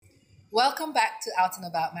Welcome back to Out and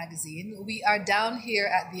About magazine. We are down here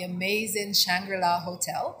at the amazing Shangri-La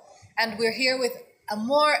Hotel, and we're here with a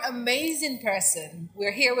more amazing person.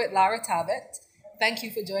 We're here with Lara Tabet. Thank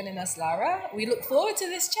you for joining us, Lara. We look forward to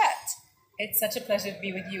this chat. It's such a pleasure to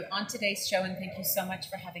be with you on today's show, and thank you so much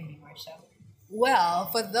for having me, Marsha. Well,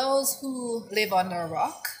 for those who live under a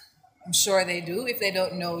rock, I'm sure they do if they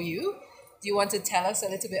don't know you, do you want to tell us a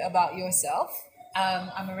little bit about yourself?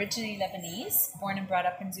 I'm originally Lebanese, born and brought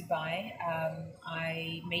up in Dubai.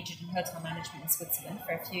 I majored in hotel management in Switzerland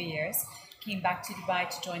for a few years, came back to Dubai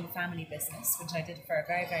to join the family business, which I did for a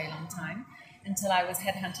very, very long time, until I was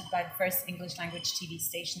headhunted by the first English language TV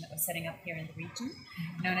station that was setting up here in the region,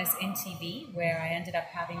 known as InTV, where I ended up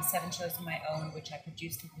having 7 shows of my own, which I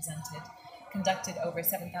produced and presented, conducted over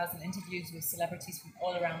 7,000 interviews with celebrities from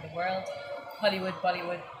all around the world, Hollywood,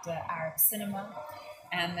 Bollywood, Arab cinema,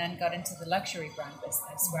 and then got into the luxury brand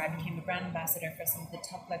business, where I became a brand ambassador for some of the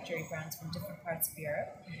top luxury brands from different parts of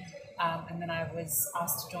Europe. And then I was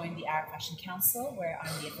asked to join the Arab Fashion Council, where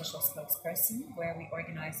I'm the official spokesperson, where we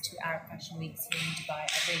organize 2 Arab Fashion Weeks here in Dubai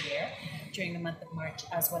every year during the month of March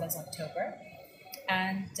as well as October.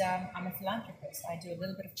 And I'm a philanthropist. I do a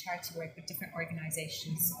little bit of charity work with different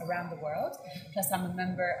organizations around the world. Plus, I'm a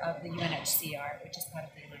member of the UNHCR, which is part of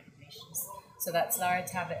the United Nations. So that's Lara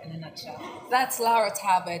Tabet in a nutshell. That's Lara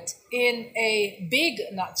Tabet in a big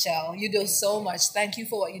nutshell. You do so much. Thank you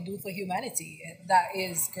for what you do for humanity. That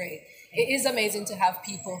is great. It is amazing to have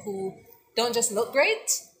people who don't just look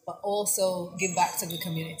great, but also give back to the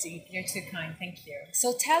community. You're too kind. Thank you.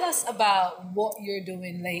 So tell us about what you're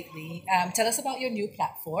doing lately. Tell us about your new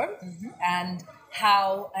platform and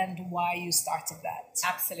how and why you started that.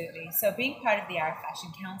 Absolutely. So being part of the Arab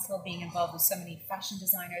Fashion Council, being involved with so many fashion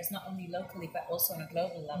designers, not only locally, but also on a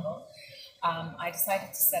global level, I decided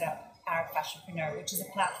to set up Arab Fashionpreneur, which is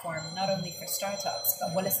a platform not only for startups,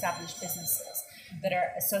 but well-established businesses that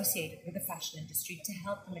are associated with the fashion industry to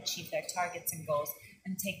help them achieve their targets and goals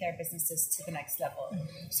and take their businesses to the next level.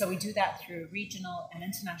 So we do that through regional and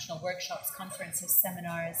international workshops, conferences,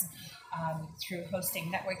 seminars, through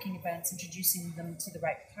hosting networking events, introducing them to the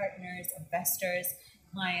right partners, investors,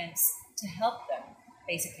 clients, to help them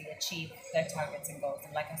basically achieve their targets and goals.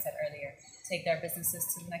 And like I said earlier, take their businesses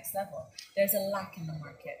to the next level. There's a lack in the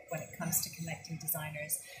market when it comes to connecting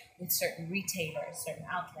designers with certain retailers, certain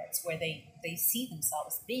outlets where they see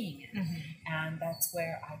themselves being in. And that's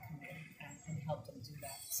where I come in and help them do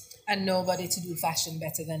that. And nobody to do fashion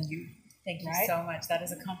better than you. Thank you so much. That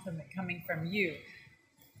is a compliment coming from you.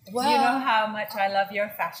 Well, you know how much I love your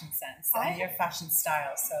fashion sense and your fashion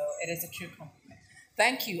style, so it is a true compliment.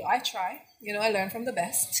 Thank you. I try. I learn from the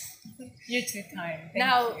best. You're too kind.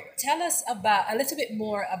 Now, tell us about a little bit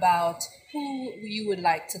more about who you would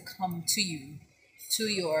like to come to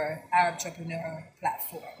your Arab Entrepreneur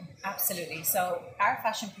platform. Absolutely. So Arab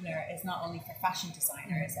Fashionpreneur is not only for fashion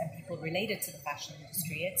designers and people related to the fashion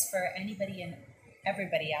industry, it's for anybody and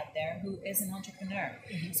everybody out there who is an entrepreneur.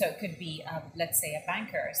 So it could be, let's say, a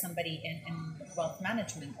banker, or somebody in wealth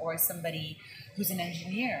management, or somebody who's an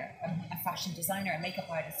engineer, a fashion designer, a makeup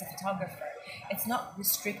artist, a photographer. It's not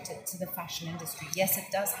restricted to the fashion industry. Yes, it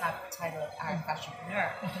does have the title of Arab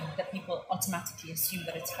Fashionpreneur that people automatically assume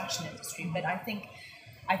that it's fashion industry. But I think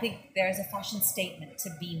there's a fashion statement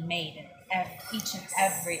to be made in each and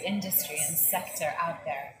every industry and sector out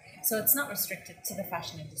there. So it's not restricted to the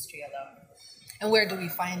fashion industry alone. And where do we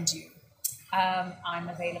find you? I'm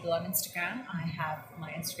available on Instagram. I have my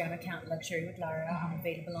Instagram account, Luxury with Lara. I'm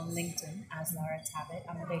available on LinkedIn as Lara Tabet.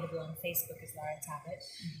 I'm available on Facebook as Lara Tabet.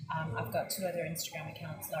 I've got 2 other Instagram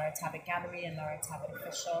accounts, Lara Tabet Gallery and Lara Tabet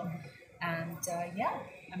Official. And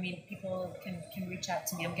people can reach out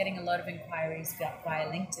to me. I'm getting a lot of inquiries via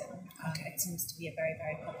LinkedIn. It seems to be a very,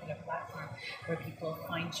 very popular platform where people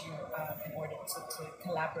find you in order to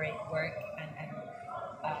collaborate, work, and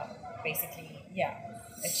basically,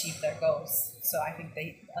 achieve their goals. So I think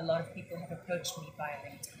a lot of people have approached me via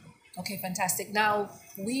LinkedIn. Okay, fantastic. Now,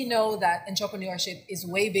 we know that entrepreneurship is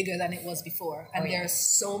way bigger than it was before. And there are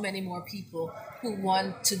so many more people who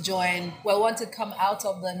want to come out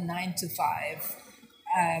of the 9 to 5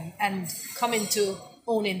 and come into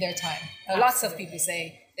owning their time. Lots of people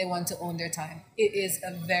say they want to own their time. It is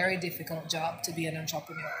a very difficult job to be an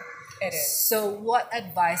entrepreneur. It is. So what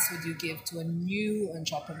advice would you give to a new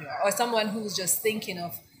entrepreneur or someone who's just thinking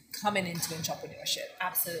of coming into entrepreneurship?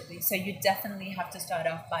 Absolutely. So you definitely have to start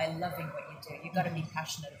off by loving what you do. You've got to be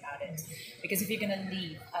passionate about it. Because if you're going to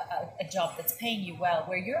leave a job that's paying you well,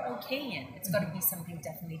 where you're okay in, it's got to be something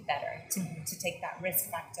definitely better to take that risk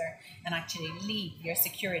factor and actually leave your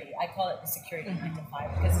security. I call it the security 9 to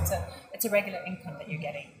 5 because it's a regular income that you're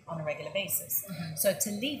getting on a regular basis. So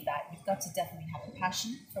to leave that, you've got to definitely have a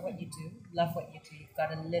passion for what you do, love what you do. You've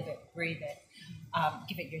got to live it, breathe it,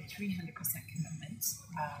 give it your 300% commitment.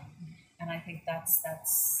 And I think that's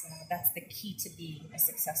the key to being a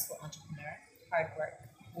successful entrepreneur. Hard work.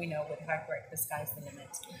 We know with hard work, the sky's the limit.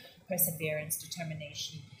 Perseverance,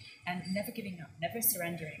 determination, and never giving up, never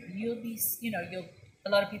surrendering. A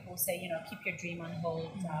lot of people will say, keep your dream on hold.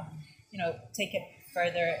 Take it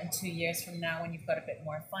further in 2 years from now when you've got a bit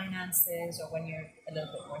more finances or when you're a little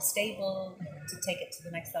bit more stable to take it to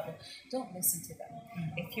the next level. Don't listen to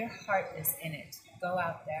them. If your heart is in it, go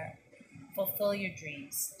out there, fulfill your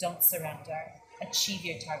dreams, don't surrender, achieve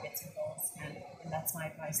your targets and goals. And that's my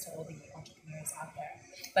advice to all the entrepreneurs out there.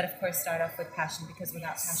 But of course, start off with passion, because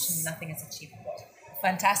without passion, nothing is achievable.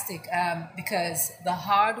 Fantastic. Because the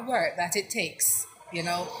hard work that it takes,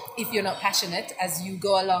 if you're not passionate, as you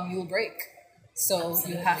go along, you'll break. So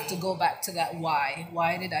Absolutely. You have to go back to that why.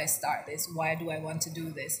 Why did I start this? Why do I want to do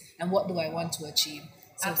this? And what do I want to achieve?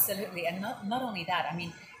 So, Absolutely. And not only that, I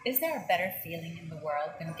mean, is there a better feeling in the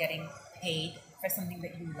world than getting paid for something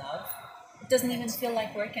that you love? It doesn't even feel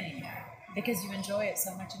like work anymore because you enjoy it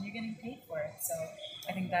so much and you're getting paid for it. So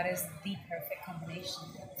I think that is the perfect combination.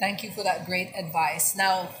 Thank you for that great advice.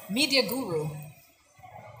 Now, Media Guru.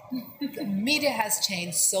 Media has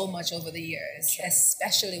changed so much over the years,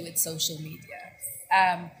 especially with social media.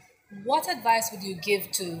 What advice would you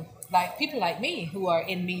give to people like me who are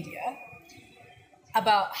in media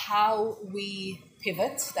about how we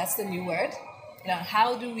pivot? That's the new word.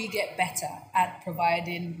 How do we get better at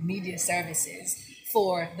providing media services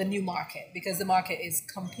for the new market? Because the market is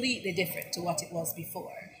completely different to what it was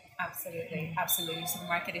before. Absolutely. So the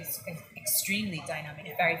market is extremely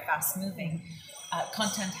dynamic, very fast moving.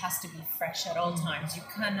 Content has to be fresh at all times. You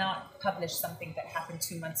cannot publish something that happened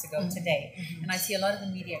 2 months ago today. And I see a lot of the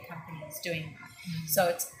media companies doing that. So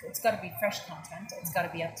it's got to be fresh content. It's got to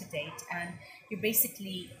be up to date. And you're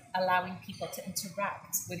basically allowing people to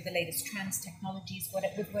interact with the latest trends, technologies,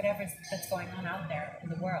 with whatever that's going on out there in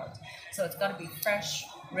the world. So it's got to be fresh,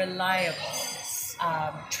 reliable,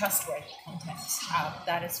 trustworthy content.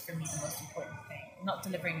 That is, for me, the most important thing. Not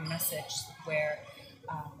delivering a message where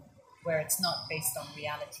it's not based on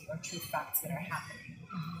reality or true facts that are happening.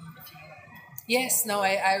 Yes, no,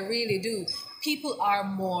 I really do. People are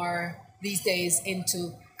more these days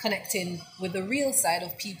into connecting with the real side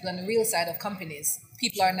of people and the real side of companies.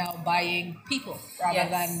 People are now buying people rather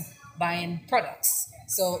than buying products.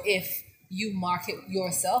 So if you market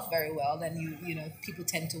yourself very well, then people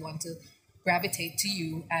tend to want to gravitate to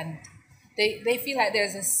you, and they feel like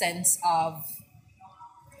there's a sense of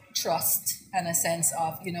trust and a sense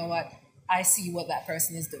of, I see what that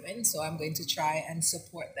person is doing, so I'm going to try and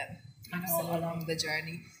support them along the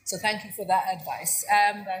journey. So thank you for that advice.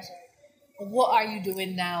 What are you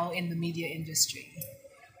doing now in the media industry?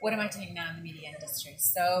 What am I doing now in the media industry?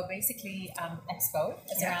 So basically, Expo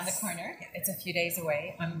is around the corner. It's a few days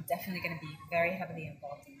away. I'm definitely going to be very heavily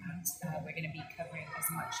involved in that. We're going to be covering as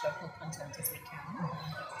much local content as we can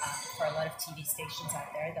for a lot of TV stations out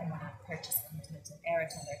there that want to purchase content and air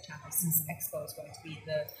it on their channels. Since Expo is going to be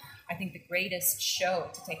I think the greatest show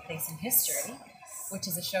to take place in history, which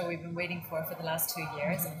is a show we've been waiting for the last 2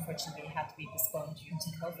 years. Unfortunately, it had to be postponed due to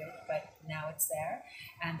COVID, but now it's there,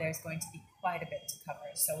 and there's going to be quite a bit to cover.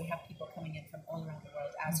 So we have people coming in from all around the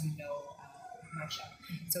world, as you know, Marsha.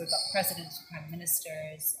 So we've got presidents, prime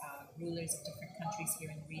ministers, rulers of different countries here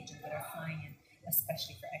in the region that are flying in,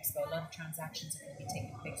 especially for Expo. A lot of transactions are going to be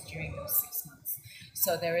taking place during those 6 months.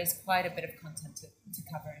 So there is quite a bit of content to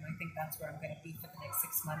cover, and I think that's where I'm going to be for the next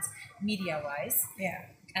 6 months, media-wise. Yeah.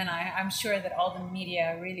 And I'm sure that all the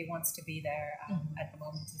media really wants to be there at the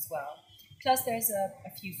moment as well. Plus, there's a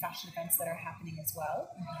few fashion events that are happening as well.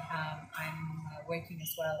 I'm working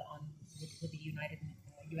as well with the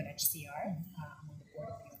UNHCR. I'm on the board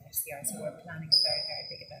of the UNHCR, so we're planning a very, very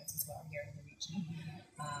big event as well here in the region.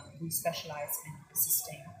 We specialize in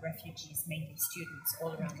assisting refugees, mainly students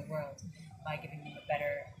all around the world, by giving them a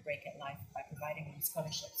better break at life, by providing them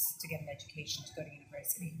scholarships to get an education, to go to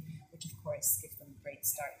university, which of course gives them a great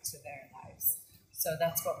start to their lives. So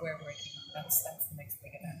that's what we're working on. That's the next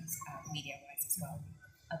big event, media-wise as well,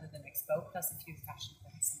 other than Expo, plus a few fashion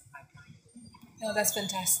events in the pipeline. No, that's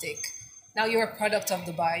fantastic. Now you're a product of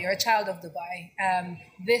Dubai. You're a child of Dubai.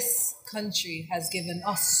 This country has given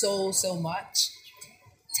us so much.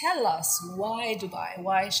 tell us, why Dubai?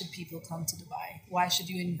 Why should people come to Dubai? Why should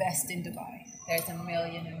you invest in Dubai? There's a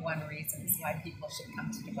million and one reasons why people should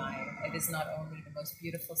come to Dubai. It is not only the most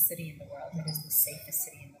beautiful city in the world, it is the safest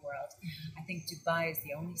city in the world. I think Dubai is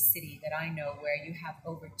the only city that I know where you have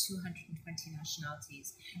over 220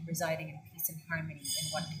 nationalities residing in peace and harmony in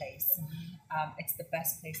one place. It's the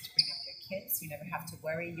best place to bring up your kids. You never have to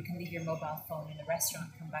worry. You can leave your mobile phone in the restaurant,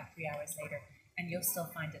 come back 3 hours later, and you'll still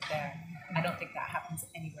find it there. I don't think that happens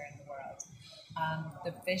anywhere in the world.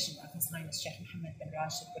 The vision of His Highness Sheikh Mohammed bin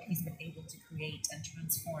Rashid, what he's been able to create and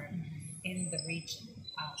transform in the region,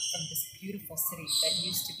 from this beautiful city that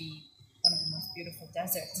used to be one of the most beautiful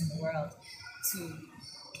deserts in the world, to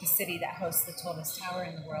the city that hosts the tallest tower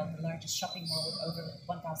in the world, the largest shopping mall with over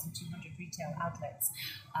 1,200 retail outlets,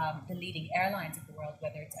 the leading airlines of the world,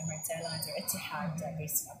 whether it's Emirates Airlines or Etihad,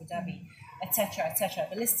 based in Abu Dhabi, etc., etc.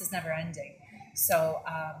 The list is never ending. So,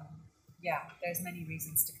 there's many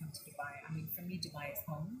reasons to come to Dubai. I mean, for me, Dubai is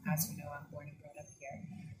home. As you know, I'm born and brought up here.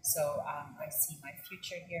 So I see my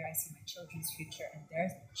future here. I see my children's future and their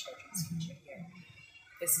children's future here.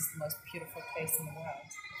 This is the most beautiful place in the world.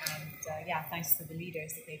 And thanks to the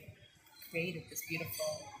leaders that they've created this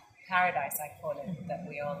beautiful paradise, I call it, that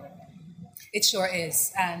we all live in. It sure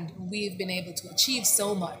is. And we've been able to achieve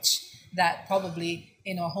so much that probably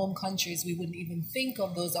in our home countries we wouldn't even think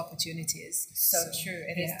of those opportunities. So true.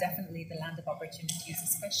 It is definitely the land of opportunities,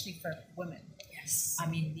 especially for women. Yes. I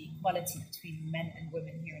mean, the equality between men and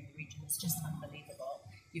women here in the region is just unbelievable.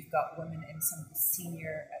 You've got women in some of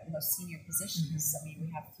the most senior positions. I mean,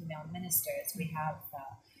 we have female ministers. We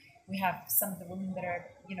have some of the women that are,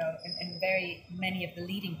 in very many of the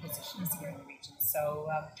leading positions here in the region. So,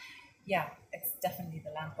 it's definitely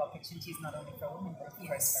the land of opportunities, not only for women, but of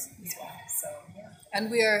course for men as well. So,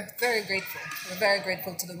 And we are very grateful. We're very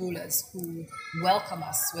grateful to the rulers who welcome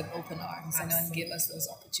us with open arms and give us those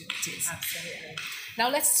opportunities. Absolutely. Now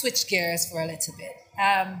let's switch gears for a little bit.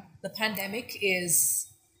 The pandemic is,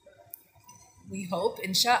 we hope,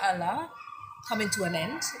 inshallah, coming to an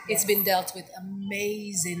end. Yes. It's been dealt with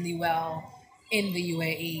amazingly well in the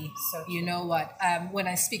UAE. So you know what? When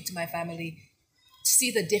I speak to my family,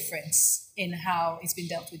 see the difference in how it's been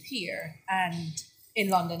dealt with here and in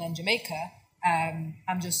London and Jamaica.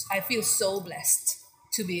 I feel so blessed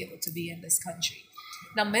to be able to be in this country.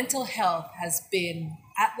 Now, mental health has been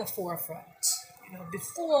at the forefront,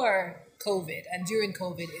 before COVID, and during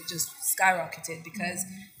COVID, it just skyrocketed because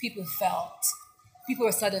people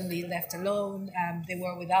were suddenly left alone. They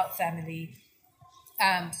were without family.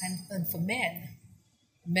 And for men,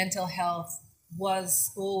 mental health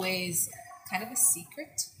was always kind of a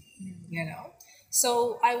secret,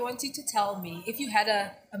 So I want you to tell me, if you had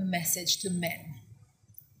a message to men,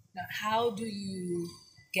 now how do you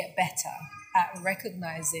get better at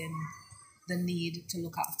recognizing the need to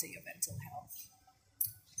look after your mental health?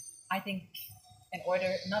 I think in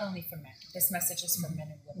order, not only for men, this message is for men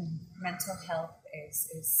and women. Mental health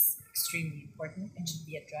is extremely important and should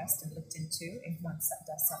be addressed and looked into if one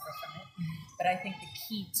does suffer from it. But I think the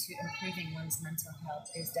key to improving one's mental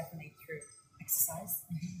health is definitely through exercise,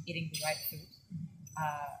 eating the right food,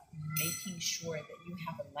 making sure that you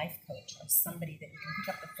have a life coach or somebody that you can pick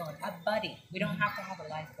up the phone, a buddy. We don't have to have a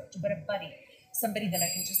life coach, but a buddy, somebody that I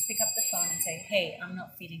can just pick up the phone and say, hey, I'm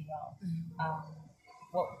not feeling well.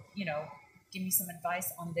 Give me some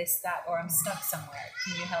advice on this, that, or I'm stuck somewhere.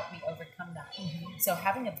 Can you help me overcome that? So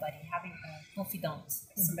having a buddy, having a confidant,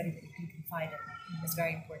 somebody that you can confide in is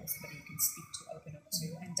very important, somebody you can speak to, open up to,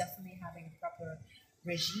 and definitely having a proper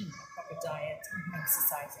regime, a proper diet,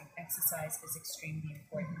 exercising. Exercise is extremely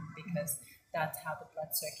important because that's how the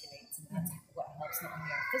blood circulates, and that's what helps not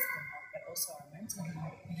only our physical health, but also our mental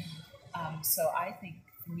health. So I think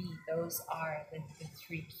for me, those are the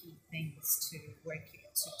three key things to work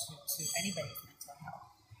to anybody's mental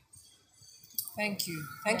health. Thank you.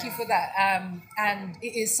 Thank you for that. And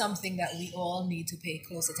it is something that we all need to pay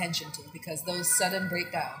close attention to, because those sudden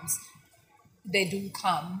breakdowns, they do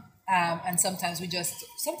come. And sometimes we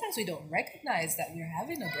don't recognize that we're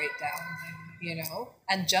having a breakdown,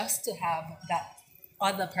 and just to have that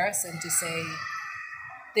other person to say,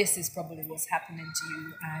 this is probably what's happening to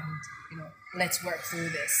you, and, let's work through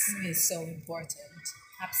this is so important.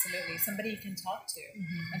 Absolutely. Somebody you can talk to.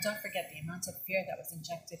 And don't forget the amount of fear that was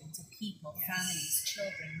injected into people, families,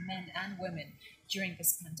 children, men and women during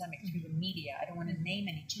this pandemic through the media. I don't want to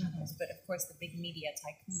name any channels, but of course the big media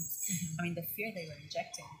tycoons. I mean, the fear they were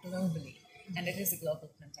injecting globally, and it is a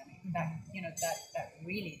global pandemic, that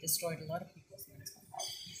really destroyed a lot of people's mental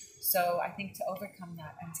health. So I think to overcome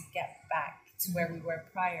that and to get back to where we were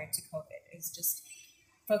prior to COVID is just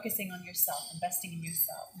focusing on yourself, investing in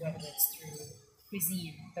yourself, whether it's through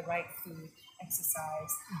cuisine, the right food,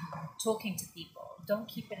 exercise, talking to people. Don't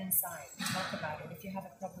keep it inside. Talk about it. If you have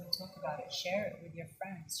a problem, talk about it. Share it with your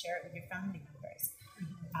friends. Share it with your family members.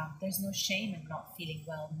 There's no shame in not feeling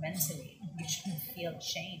well mentally. You shouldn't feel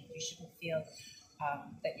shame. You shouldn't feel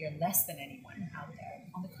that you're less than anyone out there.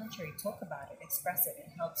 On the contrary, talk about it, express it.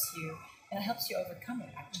 It helps you overcome it,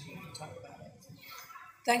 actually, if you talk about it.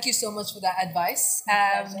 Thank you so much for that advice.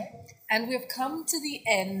 And we've come to the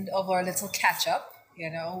end of our little catch up.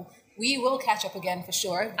 We will catch up again for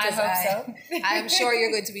sure. I hope so. I'm sure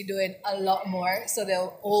you're going to be doing a lot more. So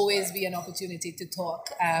there'll always be an opportunity to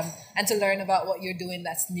talk and to learn about what you're doing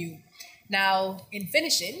that's new. Now, in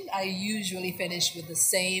finishing, I usually finish with the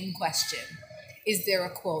same question. Is there a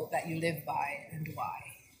quote that you live by and why?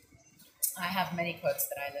 I have many quotes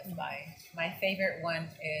that I live by. My favorite one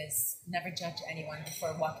is never judge anyone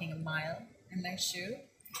before walking a mile in their shoe.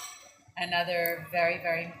 Another very,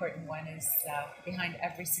 very important one is behind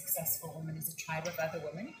every successful woman is a tribe of other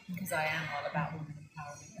women, because I am all about women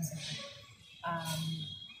empowerment.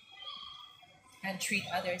 And treat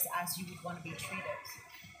others as you would want to be treated.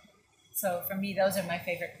 So for me, those are my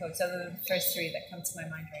favorite quotes. Those are the first three that come to my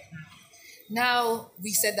mind right now. Now,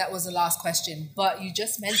 we said that was the last question, but you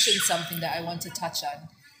just mentioned something that I want to touch on.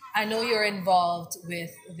 I know you're involved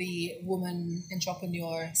with the Woman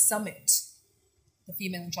Entrepreneur Summit, the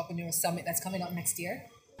Female Entrepreneur Summit that's coming up next year.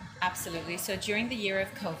 Absolutely. So during the year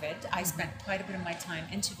of COVID, I spent quite a bit of my time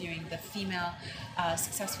interviewing the female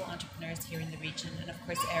successful entrepreneurs here in the region, and of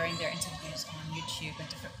course airing their interviews on YouTube and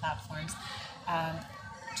different platforms,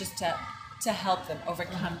 just to help them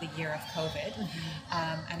overcome the year of COVID.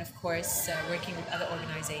 And of course, working with other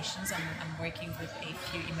organizations. I'm working with a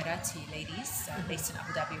few Emirati ladies based in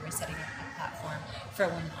Abu Dhabi. We're setting up a platform for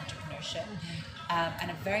women entrepreneurship. And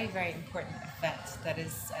a very, very important event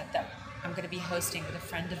that I'm going to be hosting with a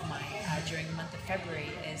friend of mine during the month of February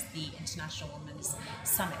is the International Women's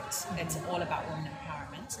Summit. It's all about women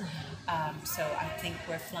empowerment. So I think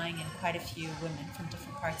we're flying in quite a few women from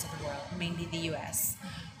different parts of the world, mainly the US.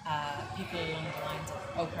 People along the lines of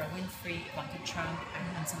Oprah Winfrey, Ivanka Trump,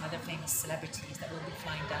 and some other famous celebrities that will be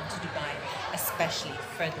flying down to Dubai, especially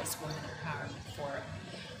for this Women Empowerment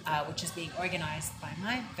Forum, which is being organized by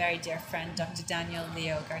my very dear friend, Dr. Daniel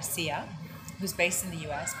Leo Garcia, who's based in the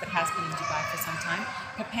US but has been in Dubai for some time,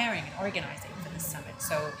 preparing and organizing for this summit.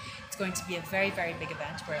 So it's going to be a very, very big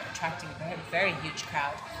event. We're attracting a very, very huge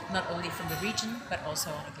crowd, not only from the region, but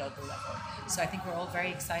also on a global level. So I think we're all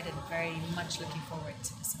very excited and very much looking forward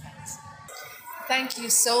to this event. Thank you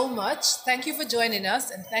so much. Thank you for joining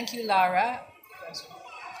us, and thank you, Lara.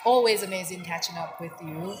 Always amazing catching up with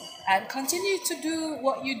you, and continue to do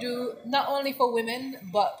what you do, not only for women,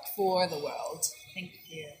 but for the world. Thank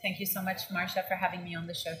you. Thank you so much, Marsha, for having me on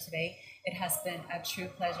the show today. It has been a true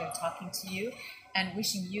pleasure talking to you and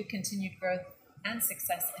wishing you continued growth and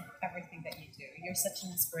success in everything that you do. You're such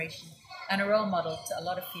an inspiration and a role model to a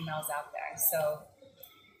lot of females out there. So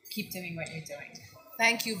keep doing what you're doing.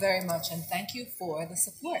 Thank you very much, and thank you for the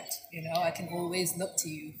support. I can always look to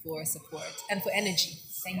you for support and for energy.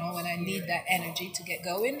 When I need that energy to get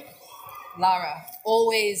going, Lara,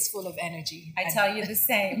 always full of energy. I tell you the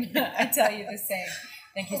same. I tell you the same.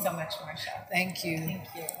 Thank you so much, Marsha. Thank you. Thank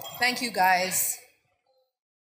you. Thank you, guys.